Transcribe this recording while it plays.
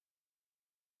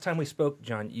Time we spoke,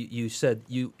 John, you said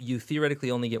you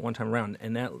theoretically only get one time around,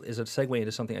 and that is a segue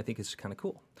into something I think is kind of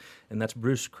cool, and that's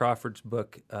Bruce Crawford's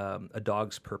book, A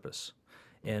Dog's Purpose.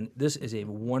 And this is a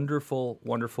wonderful,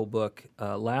 wonderful book.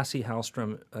 Lasse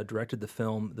Hallström directed the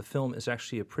film. The film is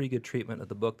actually a pretty good treatment of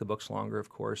the book. The book's longer, of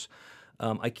course.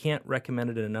 I can't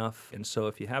recommend it enough, and so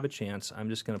if you have a chance, I'm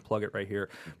just going to plug it right here.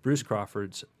 Bruce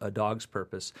Crawford's A Dog's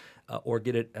Purpose, or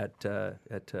get it at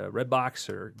Redbox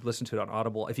or listen to it on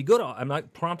Audible. If you go to, I'm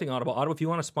not prompting Audible. Audible, if you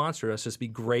want to sponsor us, just be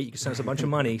great. You can send us a bunch of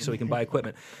money so we can buy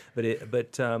equipment.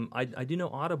 But I do know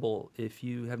Audible, if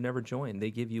you have never joined,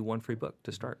 they give you one free book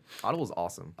to start. Audible's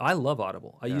awesome. I love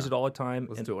Audible. I use it all the time.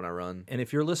 Listen to it when I run. And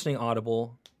if you're listening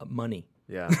Audible, money.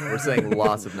 Yeah, we're saying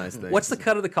lots of nice things. What's the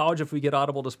cut of the college if we get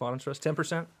Audible to sponsor us?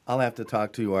 10%? I'll have to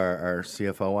talk to our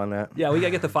CFO on that. Yeah, we got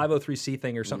to get the 503C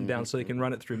thing or something down so they can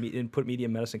run it through and put media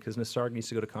medicine, because Nassarg needs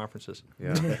to go to conferences.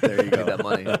 Yeah, there you go. Need that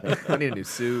money. I need a new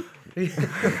suit.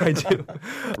 I do.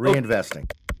 Reinvesting.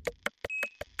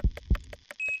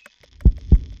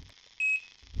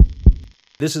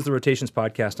 This is the Rotations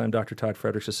Podcast. I'm Dr. Todd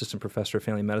Fredericks, Assistant Professor of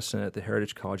Family Medicine at the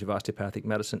Heritage College of Osteopathic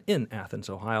Medicine in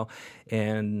Athens, Ohio,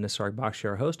 and Nassarg Bakshi,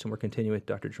 our host, and we're continuing with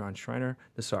Dr. John Schreiner.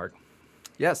 Nassarg.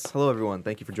 Yes, hello everyone.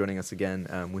 Thank you for joining us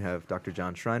again. We have Dr.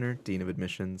 John Schreiner, Dean of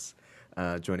Admissions,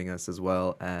 joining us, as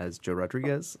well as Joe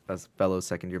Rodriguez, a fellow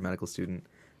second-year medical student.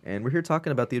 And we're here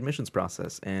talking about the admissions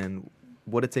process and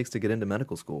what it takes to get into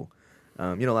medical school.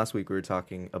 Last week we were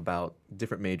talking about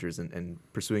different majors and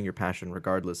pursuing your passion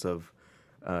regardless of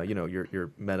your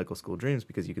medical school dreams,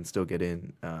 because you can still get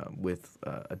in with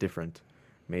a different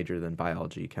major than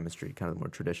biology, chemistry, kind of the more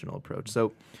traditional approach.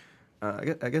 So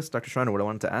I guess, Dr. Schreiner, what I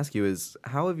wanted to ask you is,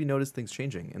 how have you noticed things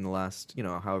changing in the last,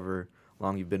 however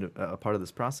long you've been a part of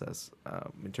this process,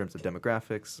 in terms of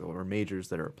demographics or majors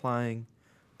that are applying,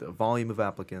 the volume of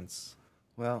applicants?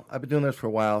 Well, I've been doing this for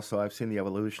a while, so I've seen the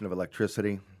evolution of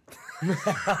electricity.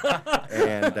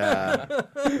 And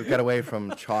we've got away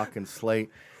from chalk and slate.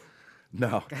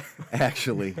 No,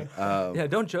 actually. Yeah,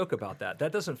 don't joke about that.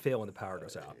 That doesn't fail when the power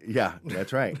goes out. Yeah,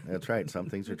 that's right. That's right. Some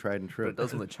things are tried and true. But it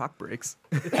does when the chalk breaks.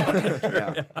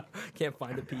 Yeah. Can't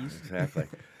find a piece. Exactly.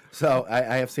 So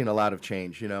I have seen a lot of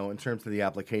change. In terms of the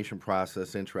application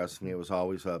process, interestingly, it was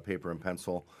always a paper and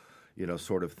pencil,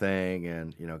 sort of thing.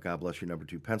 And, God bless your number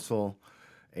 2 pencil.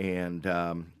 And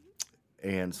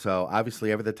so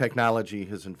obviously the technology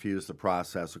has infused the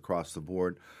process across the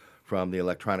board, from the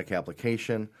electronic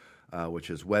application, which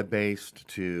is web-based,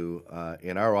 to,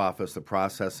 in our office, the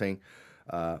processing.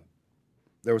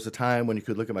 There was a time when you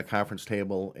could look at my conference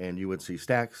table and you would see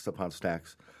stacks upon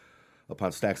stacks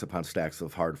upon stacks upon stacks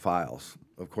of hard files.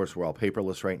 Of course, we're all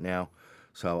paperless right now,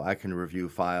 so I can review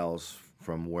files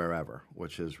from wherever,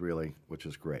 which is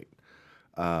great.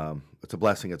 It's a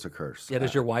blessing, it's a curse. Yeah,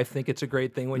 does your wife think it's a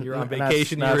great thing when you're on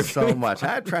vacation? Not so much.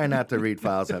 I try not to read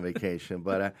files on vacation,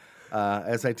 but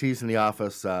as I tease in the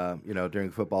office,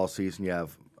 during football season, you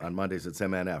have, on Mondays, it's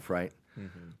MNF, right?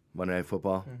 Mm-hmm. Monday Night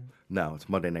Football? Mm-hmm. No, it's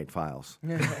Monday Night Files.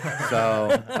 So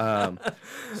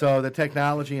the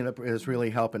technology has really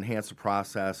helped enhance the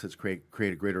process. It's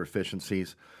created greater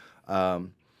efficiencies. But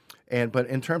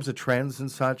in terms of trends and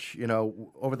such,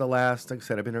 over the last, like I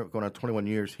said, I've been going on 21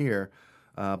 years here,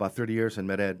 about 30 years in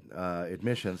med ed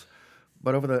admissions.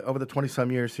 But over the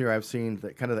 20-some years here, I've seen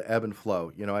the ebb and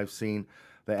flow. I've seen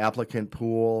the applicant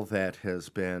pool that has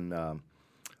been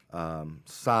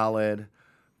solid,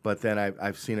 but then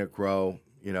I've seen it grow,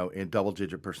 in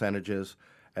double-digit percentages,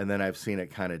 and then I've seen it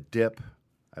kind of dip.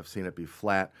 I've seen it be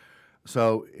flat.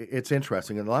 So it's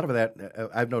interesting, and a lot of that,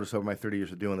 I've noticed over my 30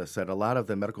 years of doing this, that a lot of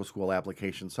the medical school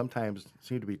applications sometimes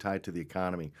seem to be tied to the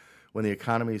economy. When the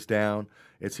economy's down,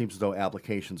 it seems as though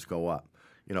applications go up.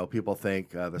 People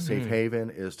think the safe haven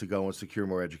is to go and secure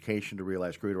more education to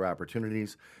realize greater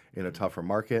opportunities in a tougher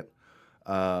market.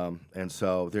 And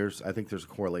so I think there's a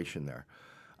correlation there.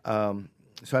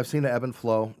 So I've seen the ebb and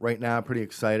flow. Right now, I'm pretty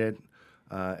excited.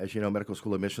 As you know, medical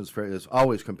school admissions is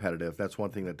always competitive. That's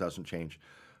one thing that doesn't change.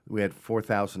 We had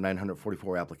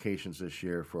 4,944 applications this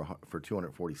year for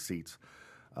 240 seats.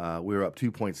 We were up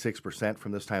 2.6%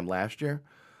 from this time last year,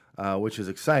 which is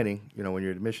exciting. When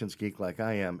you're an admissions geek like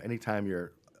I am, anytime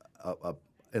you're up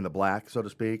in the black, so to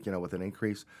speak, with an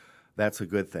increase, that's a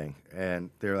good thing. And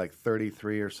there are like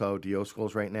 33 or so DO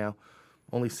schools right now.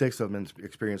 Only 6 of them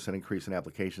experienced an increase in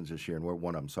applications this year, and we're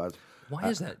one of them. So why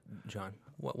is that, John?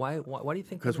 Why do you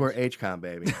think? Because we're HCOM,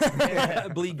 baby.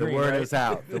 Bleed the green, word right? is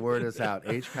out. The word is out.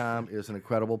 HCOM is an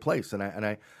incredible place, and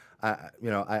I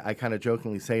kind of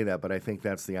jokingly say that, but I think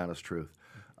that's the honest truth.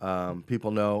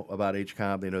 People know about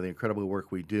HCOM. They know the incredible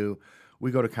work we do.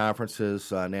 We go to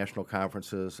conferences, national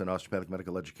conferences in osteopathic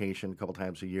medical education a couple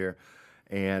times a year,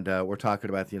 And we're talking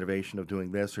about the innovation of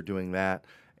doing this or doing that.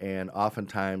 And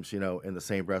oftentimes, in the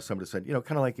same breath, somebody said,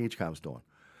 kind of like HCOM's doing.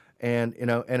 And,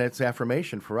 and it's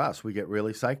affirmation for us. We get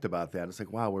really psyched about that. It's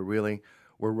like, wow,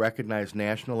 we're recognized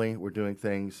nationally. We're doing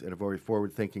things in a very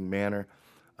forward-thinking manner,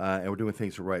 and we're doing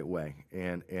things the right way.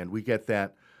 And we get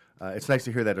that. It's nice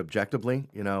to hear that objectively,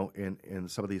 in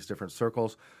some of these different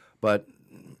circles. But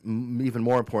even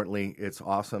more importantly, it's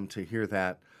awesome to hear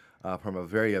that from a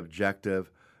very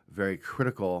objective, very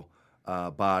critical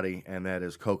body, and that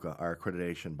is COCA, our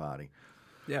accreditation body.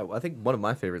 Yeah, well, I think one of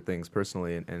my favorite things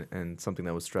personally, and something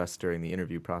that was stressed during the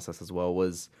interview process as well,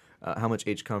 was how much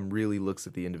HCOM really looks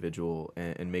at the individual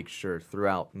and makes sure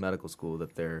throughout medical school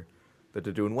that they're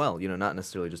doing well. Not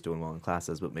necessarily just doing well in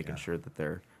classes, but making sure that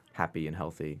they're happy and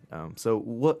healthy. So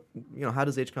what, how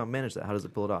does HCOM manage that? How does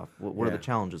it pull it off? What are the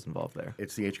challenges involved there?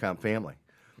 It's the HCOM family,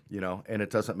 and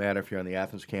it doesn't matter if you're on the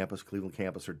Athens campus, Cleveland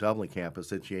campus, or Dublin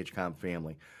campus. It's the HCOM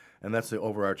family, and that's the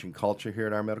overarching culture here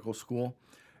at our medical school.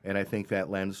 And I think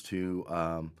that lends to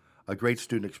a great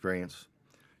student experience.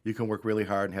 You can work really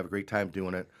hard and have a great time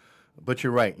doing it. But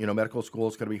you're right. Medical school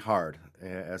is going to be hard.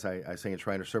 As I say in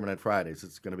Shriner Sermon on Fridays,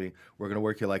 we're going to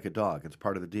work you like a dog. It's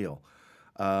part of the deal.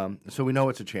 So we know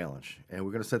it's a challenge, and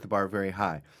we're going to set the bar very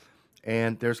high.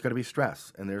 And there's going to be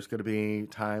stress, and there's going to be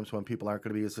times when people aren't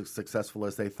going to be as successful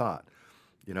as they thought.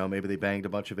 Maybe they banged a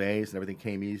bunch of A's and everything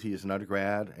came easy as an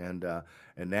undergrad,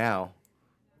 and now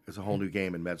it's a whole new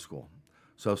game in med school.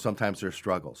 So sometimes there's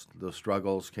struggles. Those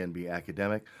struggles can be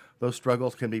academic. Those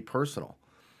struggles can be personal,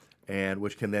 and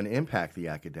which can then impact the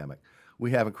academic.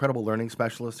 We have incredible learning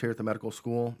specialists here at the medical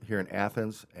school, here in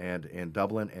Athens and in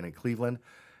Dublin and in Cleveland,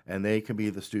 and they can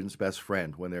be the student's best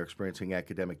friend when they're experiencing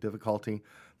academic difficulty.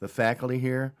 The faculty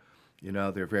here,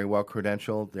 they're very well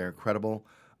credentialed, they're incredible,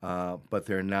 but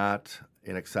they're not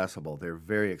inaccessible. They're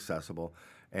very accessible,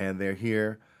 and they're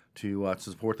here to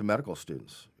support the medical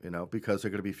students, because they're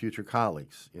going to be future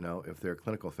colleagues, if they're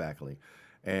clinical faculty.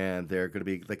 And they're going to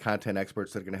be the content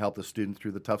experts that are going to help the student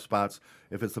through the tough spots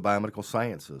if it's the biomedical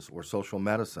sciences or social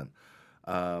medicine.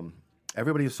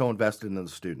 Everybody is so invested in the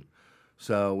student.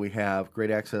 So we have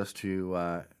great access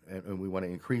to, and we want to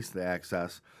increase the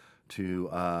access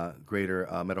to greater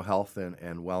mental health and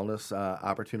wellness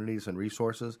opportunities and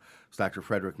resources. As Dr.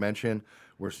 Frederick mentioned,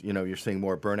 you're seeing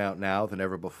more burnout now than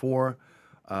ever before.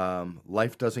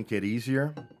 Life doesn't get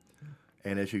easier,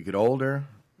 and as you get older,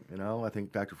 I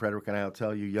think Dr. Frederick and I will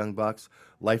tell you, young bucks,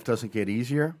 life doesn't get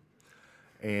easier,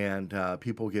 and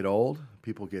people get old,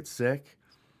 people get sick,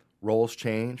 roles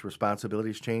change,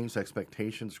 responsibilities change,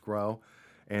 expectations grow,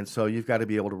 and so you've got to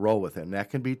be able to roll with it, and that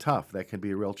can be tough. That can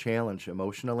be a real challenge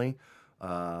emotionally,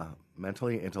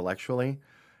 mentally, intellectually,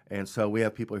 and so we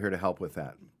have people here to help with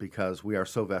that because we are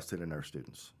so vested in our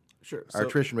students. Sure. Our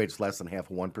attrition rate is less than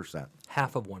half of 1%.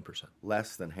 Half of 1%.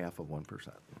 Less than half of 1%.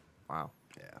 Wow.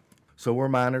 Yeah. So we're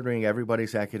monitoring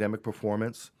everybody's academic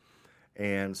performance.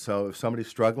 And so if somebody's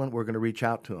struggling, we're going to reach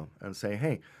out to them and say,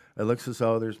 hey, it looks as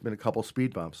though there's been a couple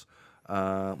speed bumps.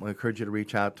 I encourage you to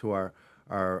reach out to our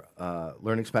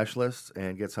learning specialists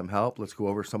and get some help. Let's go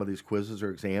over some of these quizzes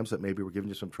or exams that maybe were giving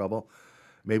you some trouble.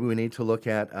 Maybe we need to look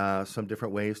at some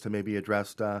different ways to maybe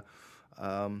address the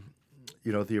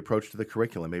approach to the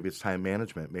curriculum. Maybe it's time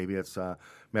management. Maybe it's,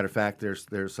 matter of fact,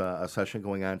 there's a session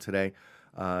going on today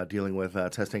dealing with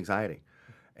test anxiety.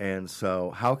 And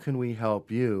so how can we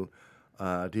help you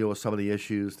deal with some of the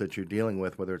issues that you're dealing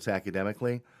with, whether it's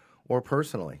academically or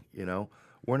personally?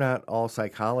 We're not all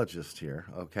psychologists here,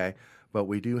 okay? But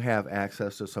we do have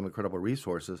access to some incredible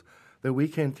resources that we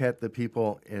can get the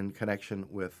people in connection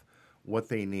with what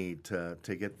they need to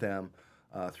get them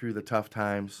through the tough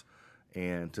times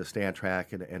and to stay on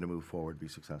track and to move forward, be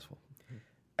successful.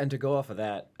 And to go off of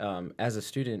that, as a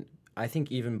student, I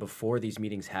think even before these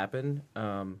meetings happen,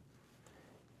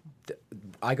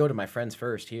 I go to my friends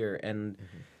first here, and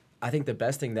I think the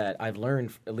best thing that I've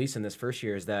learned, at least in this first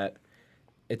year, is that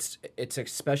it's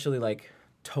especially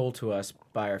told to us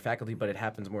by our faculty, but it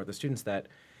happens more with the students, that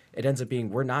it ends up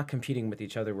being we're not competing with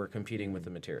each other, we're competing with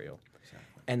the material. Exactly.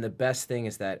 And the best thing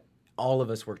is that all of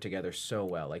us work together so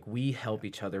well. We help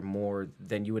each other more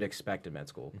than you would expect in med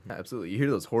school. Absolutely. You hear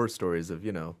those horror stories of,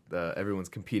 everyone's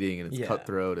competing and it's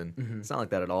cutthroat, and it's not like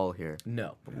that at all here.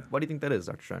 No. Why do you think that is,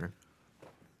 Dr. Shriner?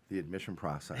 The admission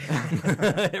process.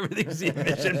 Everything's the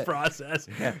admission process.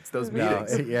 Yeah. It's those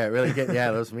meetings. Really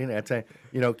those meetings. I tell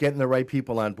you, getting the right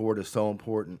people on board is so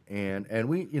important. And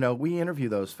we interview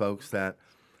those folks that,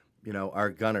 are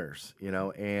gunners,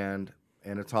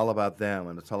 and it's all about them,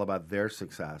 and it's all about their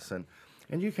success. And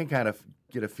you can kind of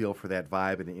get a feel for that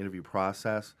vibe in the interview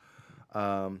process.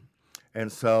 And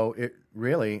And so it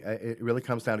really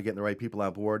comes down to getting the right people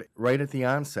on board right at the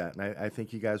onset. And I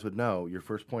think you guys would know your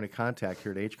first point of contact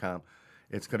here at HCOM,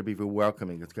 it's going to be very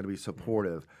welcoming, it's going to be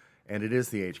supportive, and it is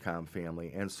the HCOM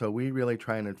family. And so we really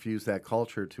try and infuse that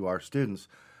culture to our students.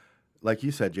 Like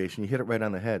you said, Jason, you hit it right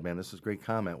on the head, man. This is a great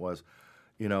comment. Was,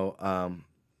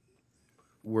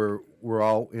 we're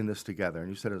all in this together, and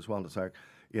you said it as well, Nasark.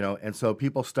 And so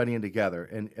people studying together,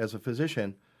 and as a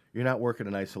physician, you're not working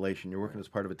in isolation. You're working as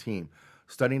part of a team.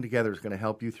 Studying together is going to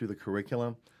help you through the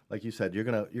curriculum. Like you said, you're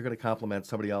gonna complement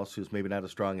somebody else who's maybe not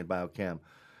as strong in biochem,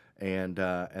 and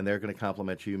they're going to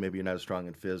complement you. Maybe you're not as strong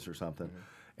in phys or something.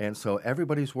 And so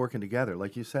everybody's working together.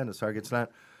 Like you said, Nasark, it's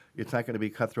not going to be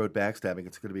cutthroat backstabbing.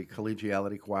 It's going to be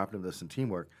collegiality, cooperativeness, and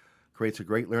teamwork. Creates a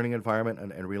great learning environment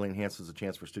and really enhances the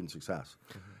chance for student success.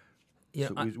 Yeah,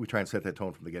 so we try and set that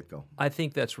tone from the get-go. I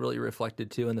think that's really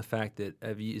reflected, too, in the fact that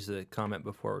I've used the comment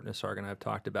before, Nasark and I have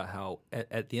talked about how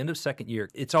at the end of second year,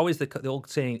 it's always the old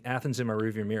saying, Athens in my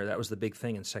rearview mirror. That was the big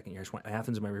thing in second year. I just want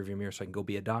Athens in my rearview mirror so I can go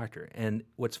be a doctor. And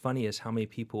what's funny is how many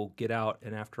people get out,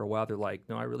 and after a while they're like,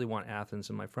 no, I really want Athens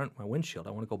in my windshield.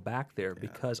 I want to go back there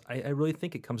because I really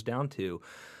think it comes down to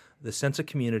the sense of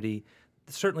community,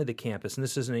 certainly the campus, and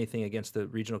this isn't anything against the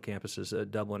regional campuses,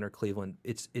 Dublin or Cleveland.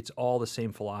 It's all the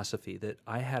same philosophy that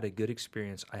I had a good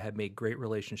experience. I had made great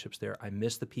relationships there. I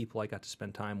miss the people I got to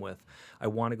spend time with. I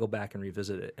want to go back and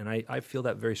revisit it, and I feel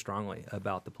that very strongly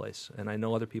about the place, and I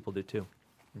know other people do too.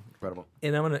 Incredible.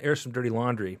 And I'm going to air some dirty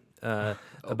laundry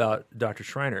about Dr.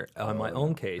 Schreiner on my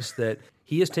own case, that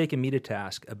he has taken me to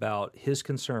task about his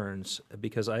concerns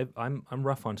because I'm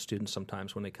rough on students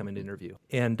sometimes when they come in to interview.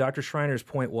 And Dr. Schreiner's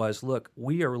point was, look,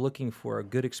 we are looking for a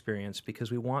good experience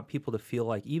because we want people to feel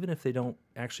like even if they don't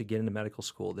actually get into medical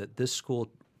school, that this school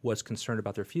was concerned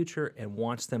about their future and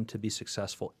wants them to be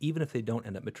successful, even if they don't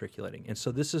end up matriculating. And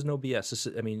so this is no BS. This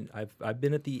is, I mean, I've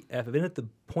been at the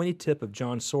pointy tip of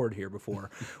John's sword here before,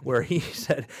 where he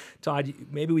said, Todd,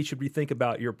 maybe we should rethink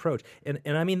about your approach. And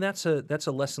I mean that's a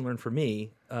lesson learned for me.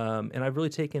 And I've really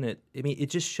taken it. I mean, it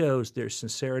just shows there's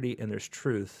sincerity and there's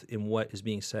truth in what is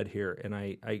being said here. And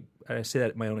I say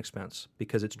that at my own expense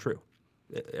because it's true.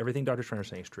 Everything Dr. Schreiner is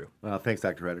saying is true. Well, thanks,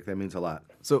 Dr. Reddick. That means a lot.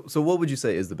 So what would you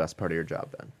say is the best part of your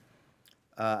job then?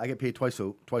 I get paid twice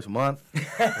a month.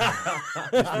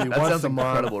 That sounds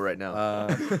incredible right now.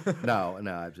 No,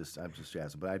 I'm just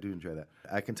jazzing, but I do enjoy that.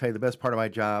 I can tell you the best part of my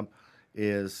job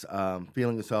is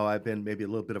feeling as though I've been maybe a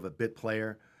little bit of a bit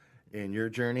player in your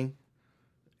journey,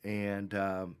 and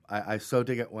I so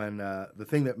dig it when one of the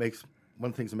things that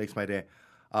makes my day.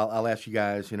 I'll ask you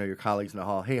guys, your colleagues in the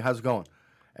hall, hey, how's it going?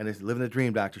 And it's living the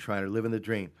dream, Dr. Schreiner, living the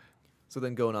dream. So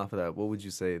then going off of that, what would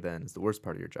you say then is the worst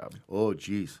part of your job? Oh,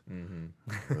 geez.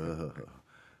 Mm-hmm.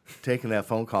 Taking that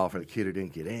phone call for the kid who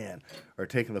didn't get in, or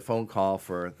taking the phone call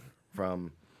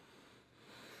from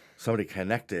somebody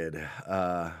connected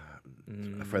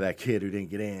for that kid who didn't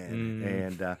get in.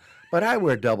 And but I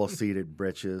wear double-seated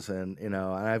britches, and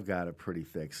I've got a pretty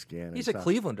thick skin. He's a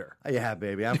Clevelander. Yeah,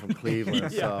 baby, I'm from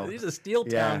Cleveland. So he's a Steel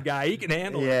Town guy. He can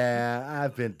handle it. Yeah,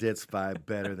 I've been ditched by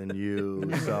better than you.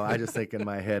 So I just think in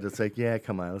my head, it's like, yeah,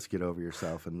 come on, let's get over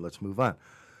yourself and let's move on.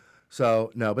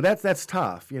 So no, but that's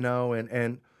tough,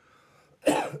 and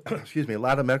excuse me, a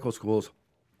lot of medical schools,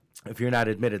 if you're not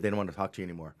admitted, they don't want to talk to you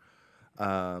anymore.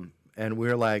 And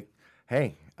we're like,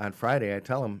 hey, on Friday, I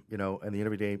tell them, in the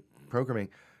everyday programming,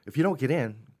 if you don't get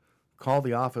in, call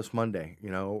the office Monday,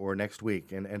 or next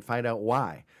week and find out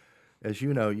why. As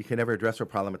you know, you can never address a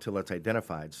problem until it's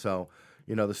identified. So,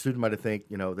 the student might think,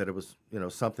 that it was,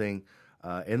 something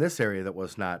in this area that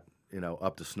was not,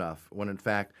 up to snuff, when in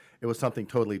fact it was something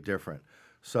totally different.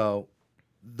 So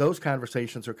those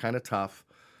conversations are kind of tough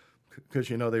because,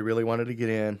 they really wanted to get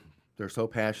in. They're so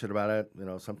passionate about it.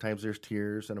 Sometimes there's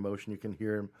tears and emotion. You can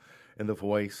hear them in the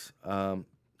voice. So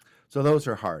those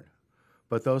are hard.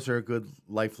 But those are good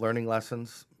life learning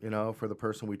lessons, for the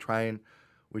person. We try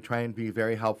and be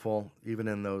very helpful even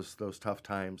in those tough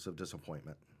times of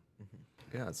disappointment.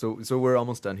 Yeah, so we're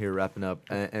almost done here, wrapping up.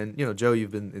 And Joe,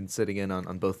 you've been sitting in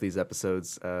on both these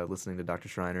episodes, listening to Dr.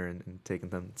 Schreiner and taking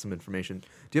them some information.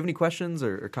 Do you have any questions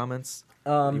or comments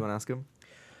you want to ask him?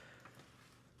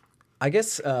 I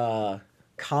guess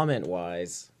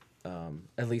comment-wise,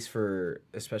 at least for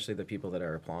especially the people that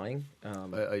are applying.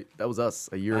 That was us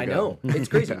a year ago. I know. It's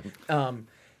crazy.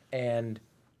 And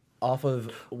off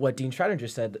of what Dean Schreiner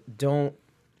just said, don't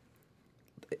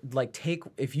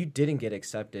if you didn't get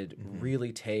accepted,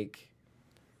 really take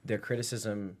their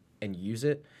criticism and use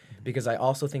it. Because I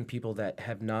also think people that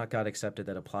have not got accepted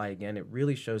that apply again, it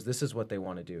really shows this is what they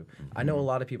want to do. I know a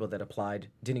lot of people that applied,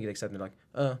 didn't get accepted, they're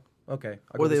like, okay.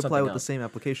 Or they apply with the same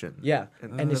application. Yeah.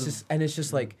 And it's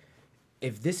just like,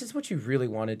 if this is what you really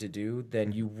wanted to do,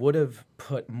 then you would have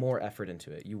put more effort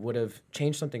into it. You would have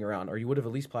changed something around, or you would have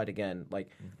at least applied again. Like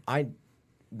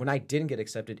when I didn't get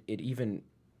accepted, it even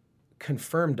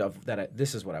confirmed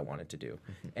this is what I wanted to do,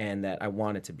 and that I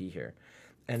wanted to be here.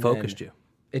 And Focused you.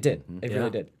 It did. It Yeah. really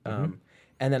did.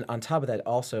 And then on top of that,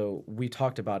 also we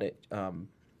talked about it.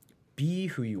 Be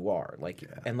who you are,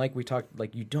 and like we talked,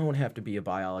 like you don't have to be a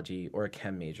biology or a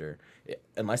chem major,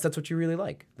 unless that's what you really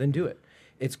like. Then do it.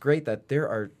 It's great that there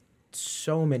are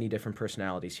so many different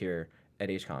personalities here at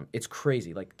HCOM. It's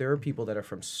crazy. Like there are people that are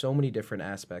from so many different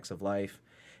aspects of life,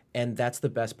 and that's the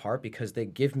best part because they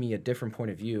give me a different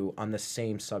point of view on the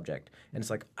same subject. And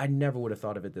it's like I never would have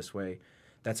thought of it this way.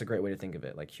 That's a great way to think of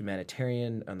it, like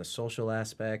humanitarian on the social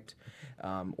aspect,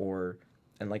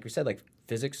 and like we said, like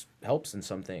physics helps in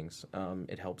some things.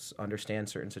 It helps understand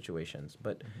certain situations,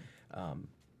 but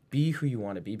be who you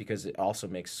want to be because it also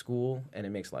makes school and it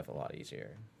makes life a lot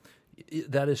easier.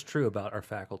 That is true about our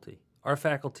faculty. Our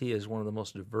faculty is one of the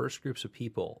most diverse groups of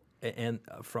people, and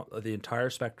from the entire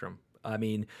spectrum. I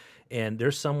mean, and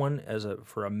there's someone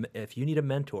if you need a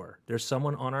mentor, there's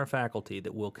someone on our faculty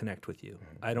that will connect with you.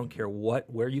 I don't care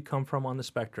where you come from on the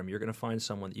spectrum, you're going to find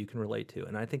someone that you can relate to,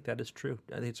 and I think that is true.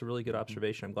 I think it's a really good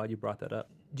observation. I'm glad you brought that up.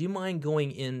 Do you mind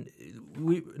going in?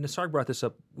 Nisarg brought this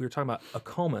up. We were talking about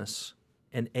AACOMAS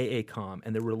and AACOM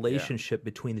and the relationship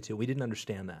between the two. We didn't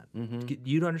understand that. Do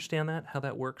you understand that, how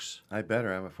that works? I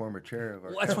better. I'm a former chair of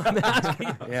our. Well, that's what I'm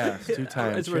asking. Yeah,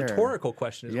 two-time It's a chair. rhetorical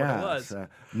question is what it was.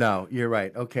 No, you're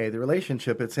right. Okay, the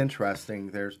relationship, it's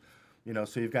interesting. There's,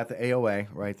 so you've got the AOA,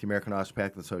 right, the American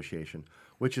Osteopathic Association,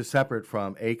 which is separate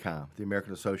from ACOM, the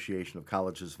American Association of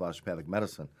Colleges of Osteopathic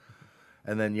Medicine.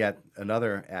 And then yet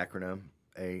another acronym,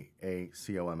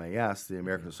 AACOMAS, the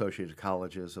American Association of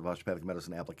Colleges of Osteopathic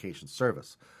Medicine Application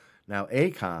Service. Now,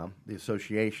 ACOM, the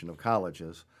Association of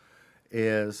Colleges,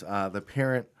 is the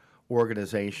parent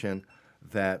organization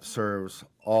that serves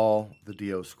all the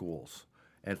DO schools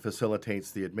and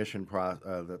facilitates the admission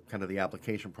the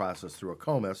application process through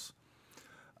AACOMAS,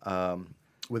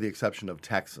 with the exception of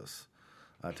Texas.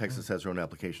 Texas has their own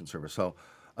application service. So,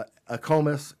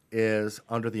 AACOMAS is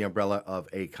under the umbrella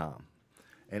of ACOM.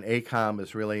 And ACOM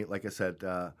is really, like I said,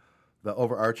 the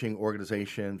overarching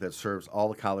organization that serves all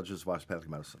the colleges of osteopathic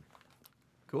medicine.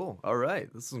 Cool. All right.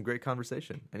 This is some great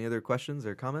conversation. Any other questions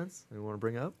or comments you want to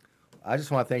bring up? I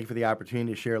just want to thank you for the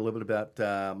opportunity to share a little bit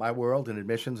about my world in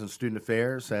admissions and student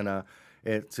affairs. And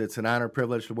it's an honor and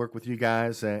privilege to work with you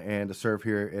guys and to serve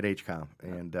here at HCOM.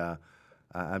 And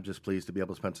I'm just pleased to be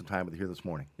able to spend some time with you here this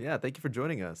morning. Yeah, thank you for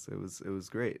joining us. It was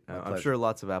great. I'm pleasure. sure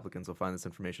lots of applicants will find this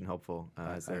information helpful.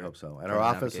 I hope so. And trying our to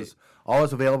office navigate. is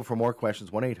always available for more questions,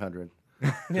 1-800.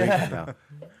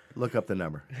 Look up the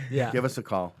number. Yeah. Give us a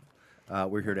call.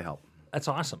 We're here to help. That's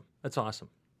awesome. Awesome.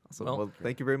 Well, Well,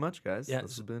 thank you very much, guys. yeah,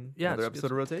 This has been yeah, another it's episode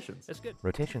good. of Rotations. That's good.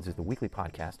 Rotations is the weekly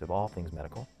podcast of all things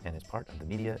medical and is part of the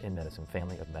Media in Medicine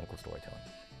family of medical storytelling.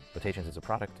 Rotations is a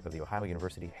product of the Ohio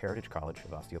University Heritage College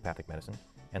of Osteopathic Medicine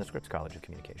and the Scripps College of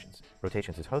Communications.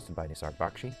 Rotations is hosted by Nisarg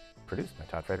Bakshi, produced by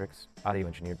Todd Fredericks, audio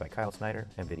engineered by Kyle Snyder,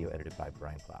 and video edited by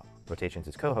Brian Plow. Rotations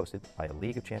is co-hosted by a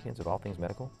league of champions of all things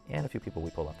medical and a few people we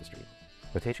pull off the street.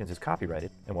 Rotations is copyrighted,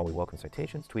 and while we welcome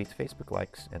citations, tweets, Facebook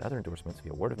likes, and other endorsements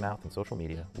via word of mouth and social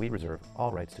media, we reserve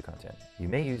all rights to content. You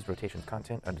may use Rotations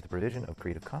content under the provision of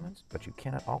Creative Commons, but you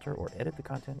cannot alter or edit the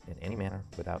content in any manner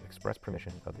without express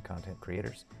permission of the content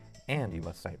creators, and you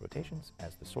must cite Rotations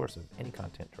as the source of any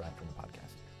content derived from the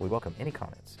podcast. We welcome any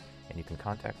comments, and you can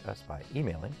contact us by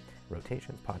emailing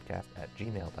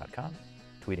rotationspodcast@gmail.com,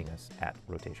 tweeting us at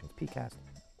rotationspcast,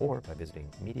 or by visiting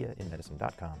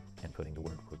mediainmedicine.com and putting the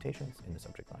word rotations in the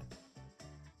subject line.